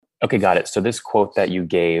Okay, got it. So this quote that you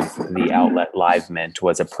gave the outlet LiveMint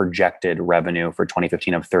was a projected revenue for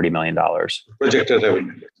 2015 of $30 million. Projected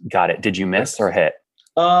revenue. Got it. Did you miss or hit?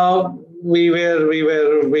 We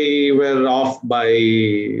were off by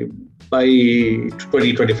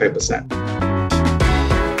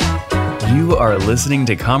 20-25%. You are listening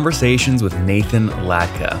to Conversations with Nathan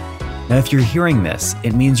Latka. Now, if you're hearing this,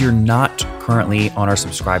 it means you're not currently on our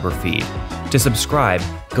subscriber feed. To subscribe,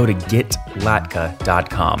 go to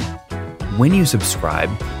getlatka.com. When you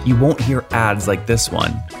subscribe, you won't hear ads like this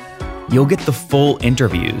one. You'll get the full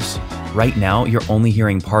interviews. Right now, you're only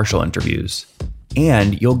hearing partial interviews.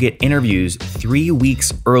 And you'll get interviews 3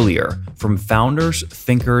 weeks earlier from founders,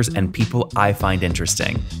 thinkers, and people I find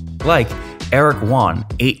interesting. Like Eric Yuan,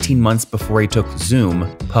 18 months before he took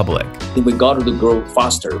Zoom public. We got to grow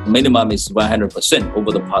faster. Minimum is 100%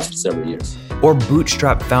 over the past several years. Or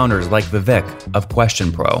bootstrap founders like Vivek of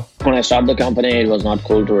Question Pro. When I started the company, it was not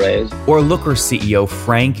cool to raise. Or Looker CEO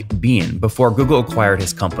Frank Bean before Google acquired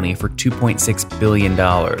his company for $2.6 billion.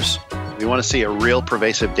 We want to see a real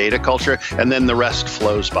pervasive data culture, and then the rest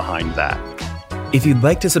flows behind that. If you'd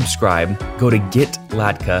like to subscribe, go to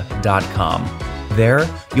getlatka.com. There,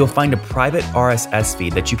 you'll find a private RSS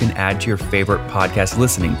feed that you can add to your favorite podcast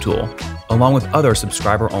listening tool, along with other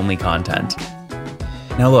subscriber-only content.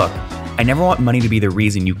 Now look, I never want money to be the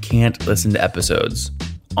reason you can't listen to episodes.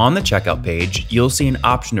 On the checkout page, you'll see an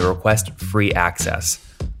option to request free access.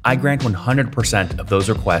 I grant 100% of those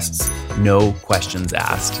requests, no questions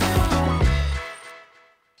asked.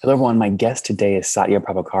 Hello, everyone. My guest today is Satya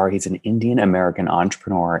Prabhakar. He's an Indian-American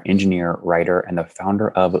entrepreneur, engineer, writer, and the founder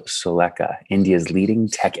of Sulekha, India's leading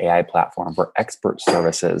tech AI platform for expert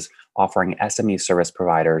services, offering SME service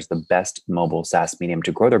providers the best mobile SaaS medium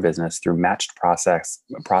to grow their business through matched prospects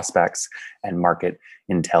and market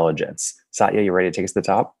intelligence. Satya, you ready to take us to the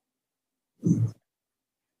top?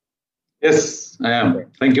 Yes, I am.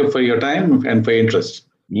 Thank you for your time and for your interest.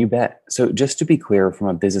 You bet. So just to be clear, from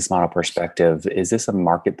a business model perspective, is this a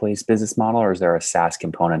marketplace business model or is there a SaaS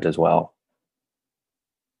component as well?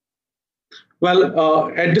 Well,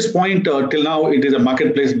 at this point, till now, it is a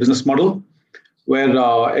marketplace business model where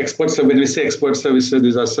when we say expert services,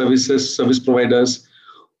 these are service providers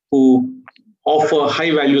who offer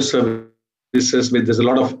high value services with there's a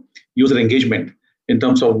lot of user engagement in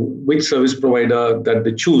terms of which service provider that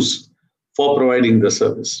they choose for providing the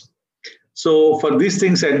service. So for these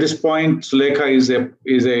things at this point, Sulekha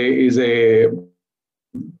is a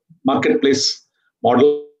marketplace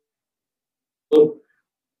model.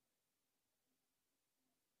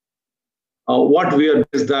 What we are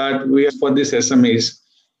is that we are for these SMEs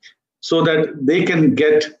so that they can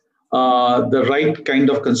get the right kind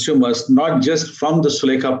of consumers, not just from the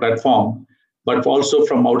Sulekha platform, but also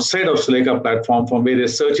from outside of Sulekha platform, from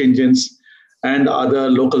various search engines and other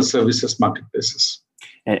local services marketplaces.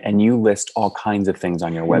 And you list all kinds of things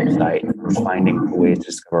on your website, from finding ways to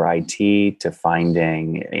discover IT, to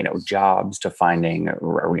finding jobs, to finding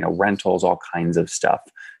rentals, all kinds of stuff.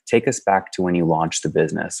 Take us back to when you launched the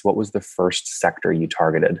business. What was the first sector you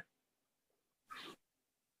targeted?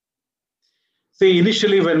 See,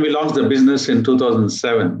 initially when we launched the business in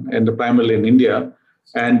 2007, and primarily in India,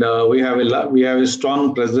 and we have a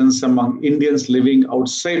strong presence among Indians living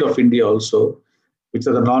outside of India also, which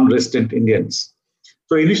are the non-resident Indians.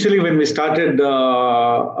 So initially, when we started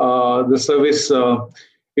the service,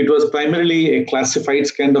 it was primarily a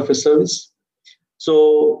classifieds kind of a service.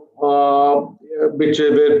 So, which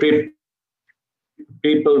where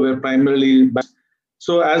people were primarily.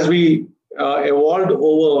 So as we evolved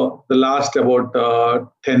over the last about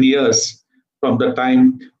 10 years from the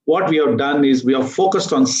time, what we have done is we have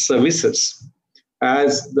focused on services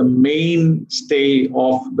as the mainstay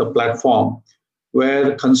of the platform,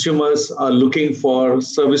 where consumers are looking for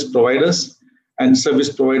service providers and service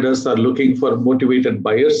providers are looking for motivated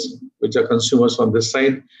buyers, which are consumers on this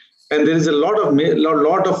side. And there is a lot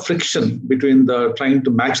of friction between the trying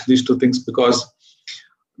to match these two things because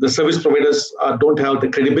the service providers don't have the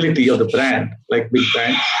credibility of the brand like big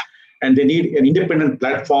brands, and they need an independent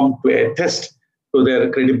platform to attest to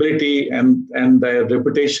their credibility and their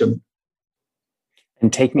reputation.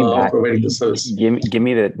 And take me back. Providing the service. Give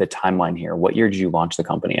me the timeline here. What year did you launch the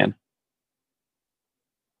company in?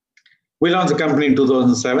 We launched the company in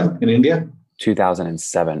 2007 in India.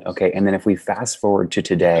 2007. Okay. And then if we fast forward to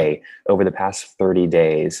today, over the past 30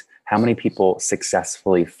 days, how many people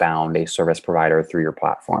successfully found a service provider through your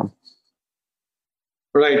platform?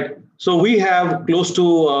 Right. So we have close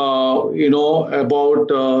to,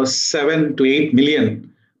 about 7 to 8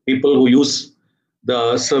 million people who use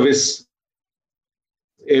the service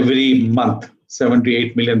every month. 7 to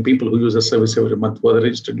 8 million people who use the service every month who are the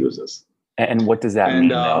registered users. And what does that mean,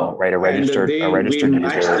 though? Right, a registered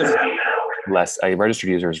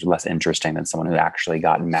user is less interesting than someone who actually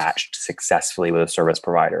got matched successfully with a service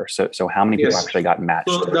provider. So how many people actually got matched?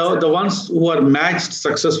 So the ones who are matched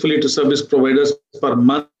successfully to service providers per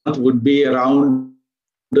month would be around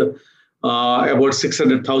about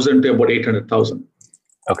 600,000 to about 800,000.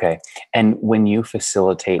 Okay. And when you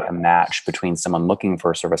facilitate a match between someone looking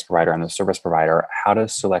for a service provider and the service provider, how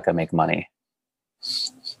does Suleka make money?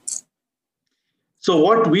 So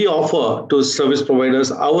what we offer to service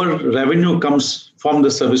providers, our revenue comes from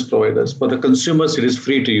the service providers. For the consumers, it is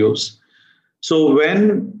free to use. So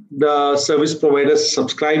when the service providers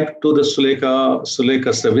subscribe to the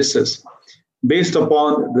Suleka services, based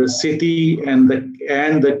upon the city and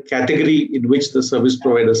the category in which the service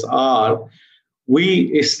providers are,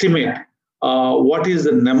 we estimate what is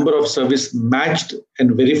the number of service matched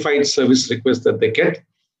and verified service requests that they get.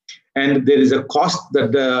 And there is a cost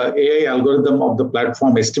that the AI algorithm of the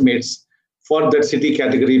platform estimates for that city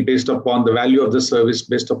category based upon the value of the service,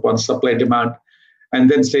 based upon supply demand, and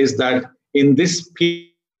then says that in this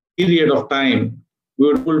period of time,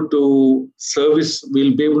 we'll be able to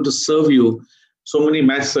serve you so many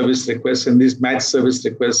match service requests, and these match service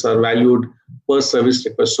requests are valued per service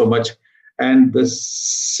request so much. And the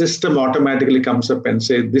system automatically comes up and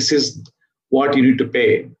says, this is what you need to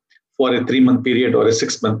pay for a 3-month period or a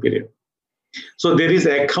 6-month period. So there is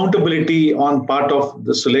accountability on part of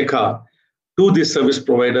the Suleka to the service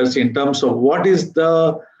providers in terms of what is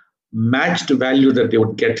the matched value that they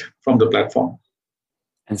would get from the platform.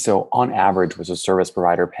 And so on average, was a service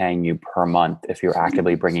provider paying you per month if you're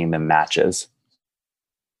actively bringing them matches?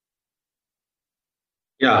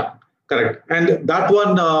 Yeah, correct. And that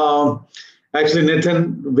one, actually,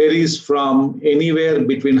 Nathan, varies from anywhere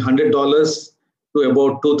between $100 to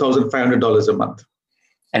about $2,500 a month.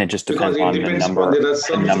 And it just depends on the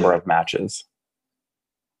number of matches.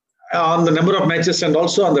 On the number of matches and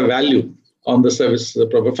also on the value on the service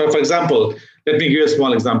provider. For example, let me give you a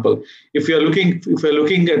small example. If you're looking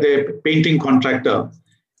at a painting contractor,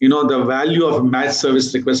 the value of a match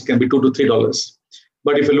service request can be $2 to $3.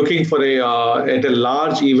 But if you're looking for at a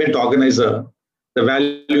large event organizer, the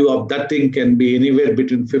value of that thing can be anywhere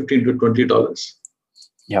between $15 to $20.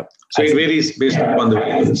 Yep. So it varies based upon the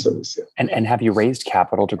value of the service. Yeah. And have you raised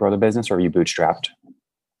capital to grow the business, or are you bootstrapped?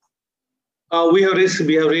 We have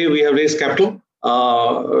raised capital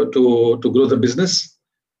to grow the business.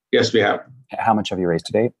 Yes, we have. How much have you raised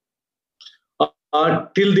to date?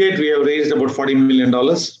 Till date, we have raised about $40 million.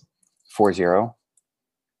 40?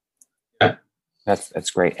 Yeah.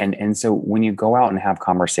 That's great. And so when you go out and have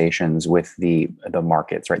conversations with the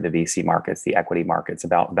markets, right, the VC markets, the equity markets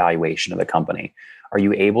about valuation of the company, are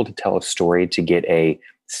you able to tell a story to get a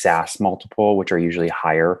SaaS multiple, which are usually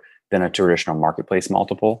higher than a traditional marketplace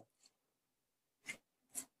multiple?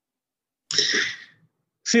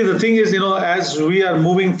 See, the thing is, as we are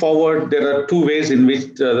moving forward, there are two ways in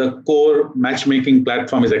which the core matchmaking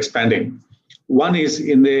platform is expanding. One is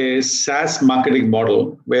in the SaaS marketing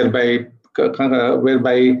model, whereby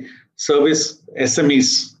service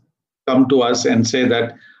SMEs come to us and say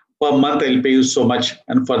that per month I'll pay you so much.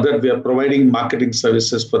 And for that, we are providing marketing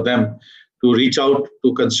services for them to reach out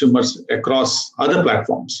to consumers across other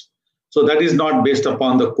platforms. So that is not based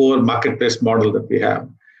upon the core marketplace model that we have.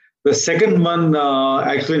 The second one,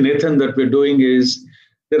 actually, Nathan, that we're doing is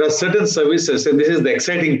there are certain services, and this is the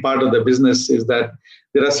exciting part of the business, is that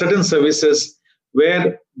there are certain services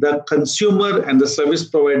where the consumer and the service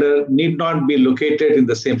provider need not be located in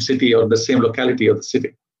the same city or the same locality of the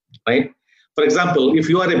city, right? For example, if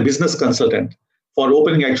you are a business consultant for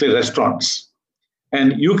opening actually restaurants,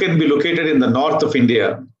 and you can be located in the north of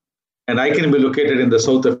India, and I can be located in the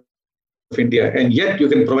south of India, and yet you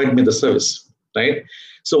can provide me the service, right?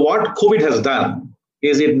 So what COVID has done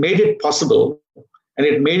is it made it possible and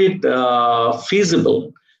it made it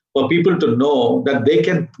feasible for people to know that they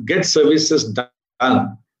can get services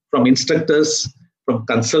done from instructors, from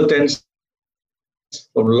consultants,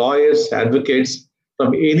 from lawyers, advocates,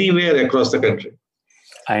 from anywhere across the country.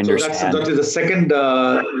 I understand. So that is the second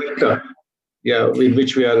vector, in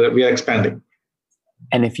which we are expanding.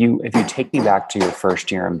 And if you take me back to your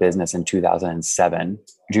first year in business in 2007,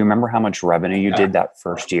 do you remember how much revenue you did that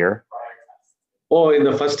first year? Oh, in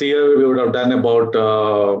the first year, we would have done about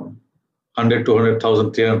 $100,000, $200,000,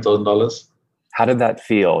 $300,000. How did that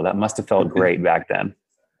feel? That must have felt great back then.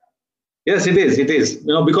 Yes, it is. It is.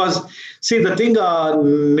 Because see, the thing,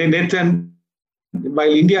 Nathan,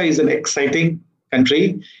 while India is an exciting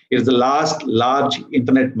country, it's the last large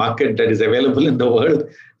internet market that is available in the world.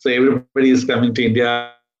 So everybody is coming to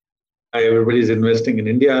India everybody's investing in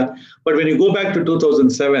India. But when you go back to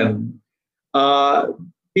 2007, the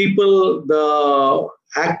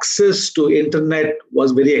access to internet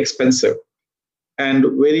was very expensive and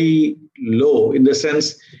very low, in the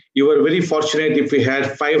sense you were very fortunate if you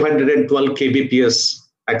had 512 kbps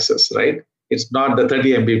access, right? It's not the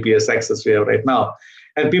 30 Mbps access we have right now.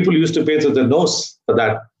 And people used to pay through the nose for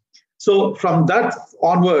that. So from that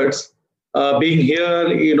onwards, being here,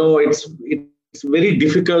 it's very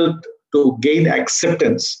difficult to gain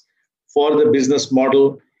acceptance for the business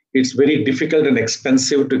model. It's very difficult and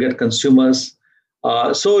expensive to get consumers.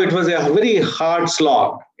 So it was a very hard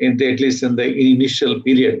slog, at least in the initial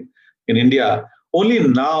period in India. Only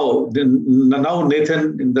now,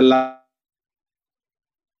 Nathan, in the last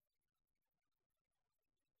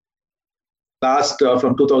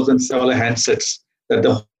from 2007 handsets, that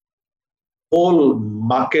the whole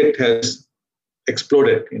market has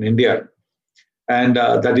exploded in India. And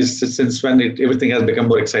that is since when everything has become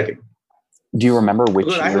more exciting. Do you remember which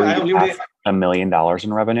year you passed $1 million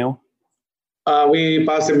in revenue? We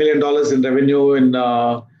passed $1 million in revenue in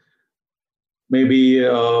maybe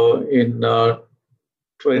in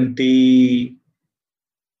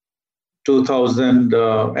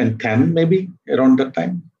 2010, maybe around that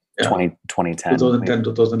time. Yeah. 2010. 2010,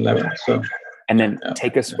 2011. So, and then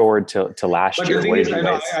take us forward to last year. But the thing is,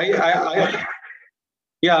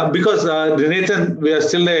 because Nathan, we are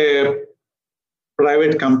still a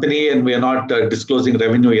private company and we are not disclosing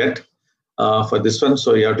revenue yet for this one.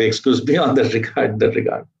 So you have to excuse me on that regard.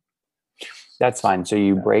 That's fine. So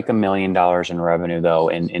you break $1 million in revenue, though,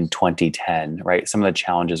 in 2010, right? Some of the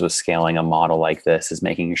challenges with scaling a model like this is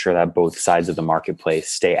making sure that both sides of the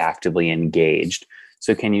marketplace stay actively engaged.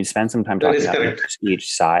 So can you spend some time talking about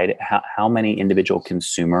each side? How many individual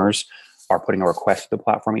consumers are putting a request to the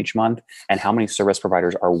platform each month, and how many service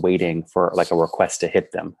providers are waiting for like a request to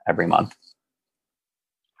hit them every month?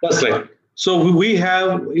 That's right. So we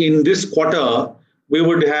have, in this quarter, we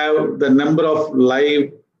would have the number of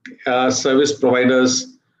live service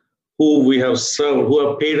providers who we have served, who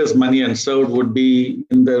have paid us money and served, would be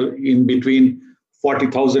in between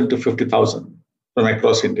 40,000 to 50,000 from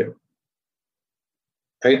across India,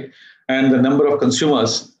 right? And the number of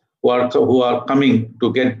consumers who are coming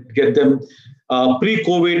to get them.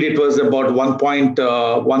 Pre-COVID, it was about 1.1 to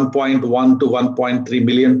 1.3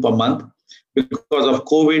 million per month. Because of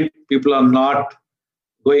COVID, people are not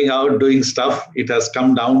going out doing stuff. It has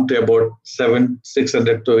come down to about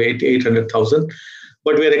 600 to 800,000.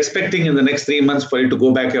 But we're expecting in the next 3 months for it to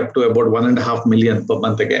go back up to about 1.5 million per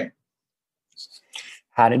month again.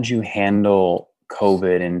 How did you handle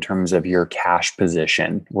COVID in terms of your cash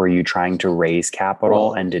position? Were you trying to raise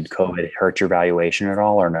capital, and did COVID hurt your valuation at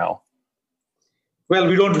all, or no? Well,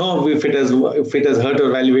 we don't know if it has hurt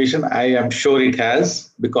our valuation. I am sure it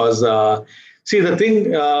has, because see, the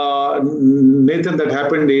thing, Nathan, that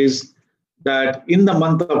happened is that in the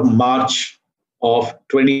month of March of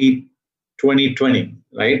 2020,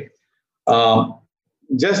 right?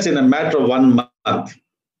 Just in a matter of 1 month,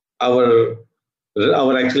 our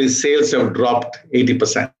actually sales have dropped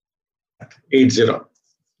 80%, 80,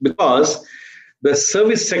 because the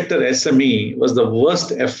service sector SME was the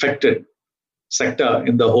worst affected sector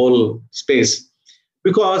in the whole space.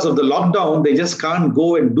 Because of the lockdown, they just can't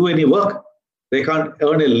go and do any work. They can't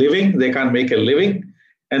earn a living. They can't make a living.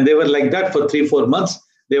 And they were like that for 3-4 months.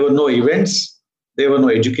 There were no events. There were no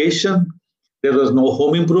education. There was no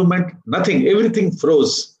home improvement, nothing. Everything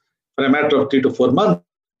froze for a matter of 3 to 4 months.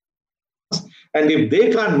 And if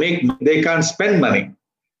they can't spend money,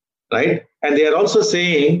 right? And they are also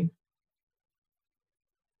saying,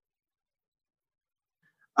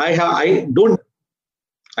 I can't move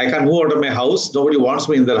out of my house. Nobody wants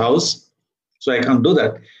me in their house, so I can't do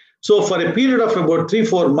that. So for a period of about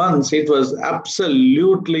 3-4 months, it was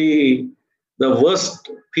absolutely the worst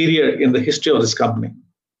period in the history of this company,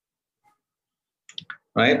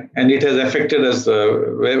 right? And it has affected us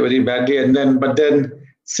very, very badly. But then,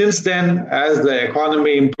 since then, as the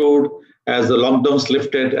economy improved, as the lockdowns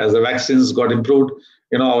lifted, as the vaccines got improved,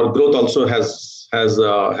 our growth also has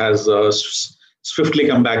swiftly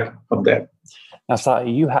come back from there. Now, Sa,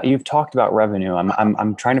 you've talked about revenue.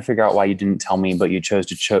 I'm trying to figure out why you didn't tell me, but you chose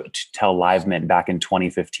to tell LiveMint back in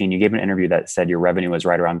 2015. You gave an interview that said your revenue was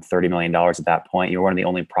right around $30 million at that point. You were one of the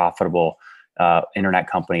only profitable internet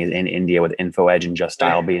companies in India, with InfoEdge and Just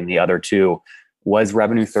Dial being the other two. Was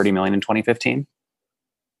revenue $30 million in 2015?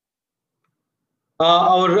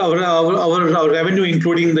 Our revenue,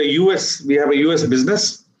 including the US, we have a US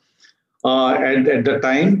business at the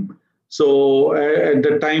time. So at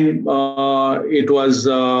the time, it was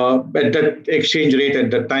at that exchange rate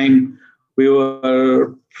at the time, we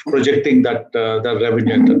were projecting that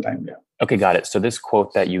revenue at the time. Yeah. Okay, got it. So this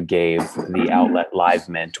quote that you gave the outlet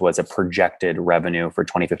LiveMint was a projected revenue for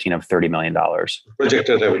 2015 of $30 million.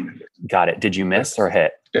 Projected revenue. Got it. Did you miss or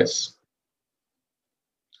hit? Yes.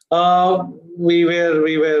 We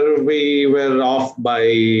were off by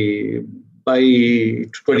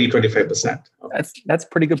 20-25%. That's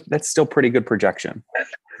pretty good. That's still pretty good projection.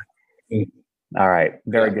 All right,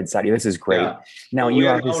 very good, Satya. This is great. Yeah. Now we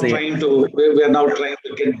are now trying to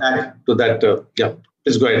get back to that.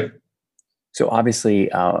 Please go ahead. So obviously,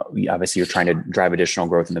 you're trying to drive additional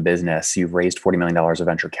growth in the business. You've raised $40 million of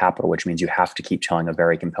venture capital, which means you have to keep telling a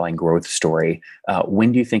very compelling growth story.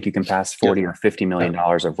 When do you think you can pass $40 or $50 million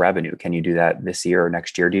of revenue? Can you do that this year or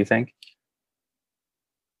next year, do you think?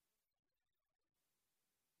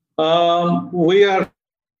 We are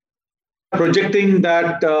projecting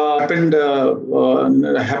that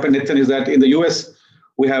happened, Nathan, is that in the US,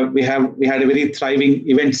 we had a very thriving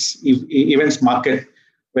events market,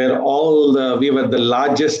 where we were the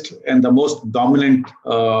largest and the most dominant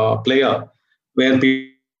player, where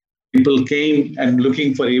people came and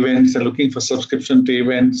looking for events and looking for subscription to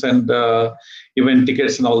events and event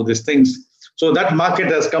tickets and all these things. So that market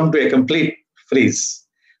has come to a complete freeze.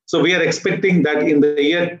 So we are expecting that in the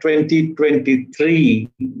year 2023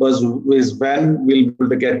 is when we'll be able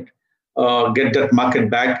to get that market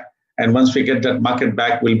back. And once we get that market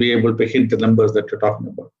back, we'll be able to hit the numbers that you're talking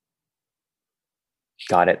about.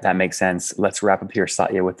 Got it. That makes sense. Let's wrap up here,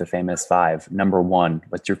 Satya, with the famous 5. Number 1,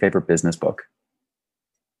 what's your favorite business book?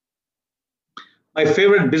 My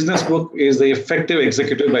favorite business book is The Effective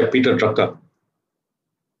Executive by Peter Drucker.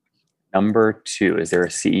 Number 2, is there a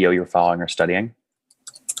CEO you're following or studying?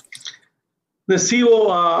 The CEO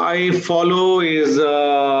I follow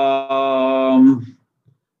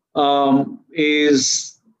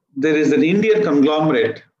there is an Indian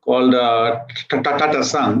conglomerate called Tata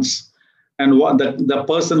Sons. And the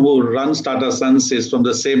person who runs Tata Sons is from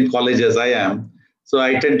the same college as I am. So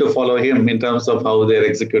I tend to follow him in terms of how they're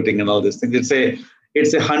executing and all these things.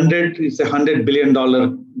 It's a $100 billion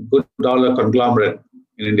good dollar conglomerate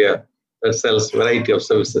in India that sells a variety of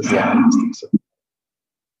services.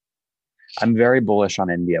 I'm very bullish on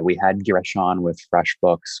India. We had Girish on with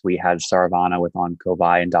FreshBooks. We had Saravana with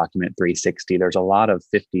OnCovai and Document 360. There's a lot of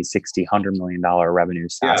 $50, $60, $100 million revenue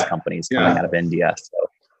SaaS companies coming out of India. So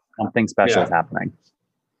something special is happening.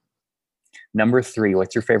 Number 3,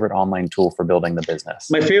 what's your favorite online tool for building the business?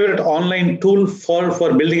 My favorite online tool for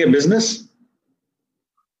building a business?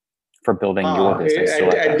 For building your business.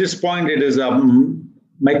 At this point, it is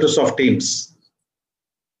Microsoft Teams.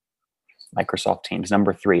 Microsoft Teams.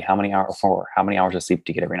 Number 3, how many hours of sleep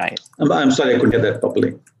do you get every night? I'm sorry, I couldn't get that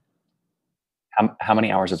properly. How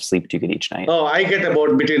many hours of sleep do you get each night? Oh, I get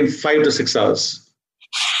about between 5 to 6 hours.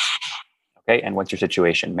 Okay, and what's your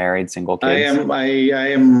situation? Married, single, kids? I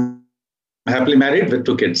am happily married with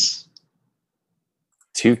 2 kids.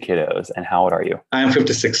 2 kiddos. And how old are you? I am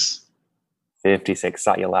 56. 56.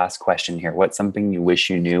 Satya, last question here. What's something you wish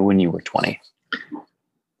you knew when you were 20?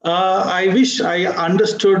 I wish I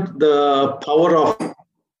understood the power of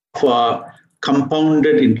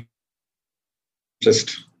compounded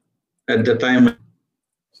interest at the time.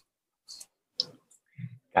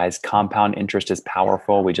 Guys, compound interest is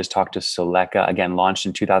powerful. We just talked to Soleca, again, launched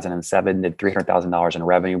in 2007, did $300,000 in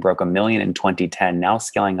revenue, broke $1 million in 2010, now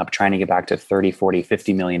scaling up, trying to get back to $30, $40,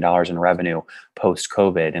 $50 million in revenue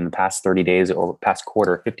post-COVID. In the past 30 days or past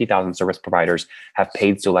quarter, 50,000 service providers have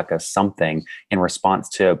paid Soleca something in response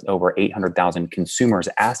to over 800,000 consumers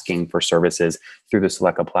asking for services through the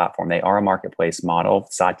Soleca platform. They are a marketplace model.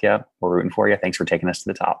 Satya, we're rooting for you. Thanks for taking us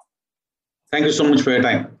to the top. Thank you so much for your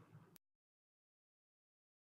time.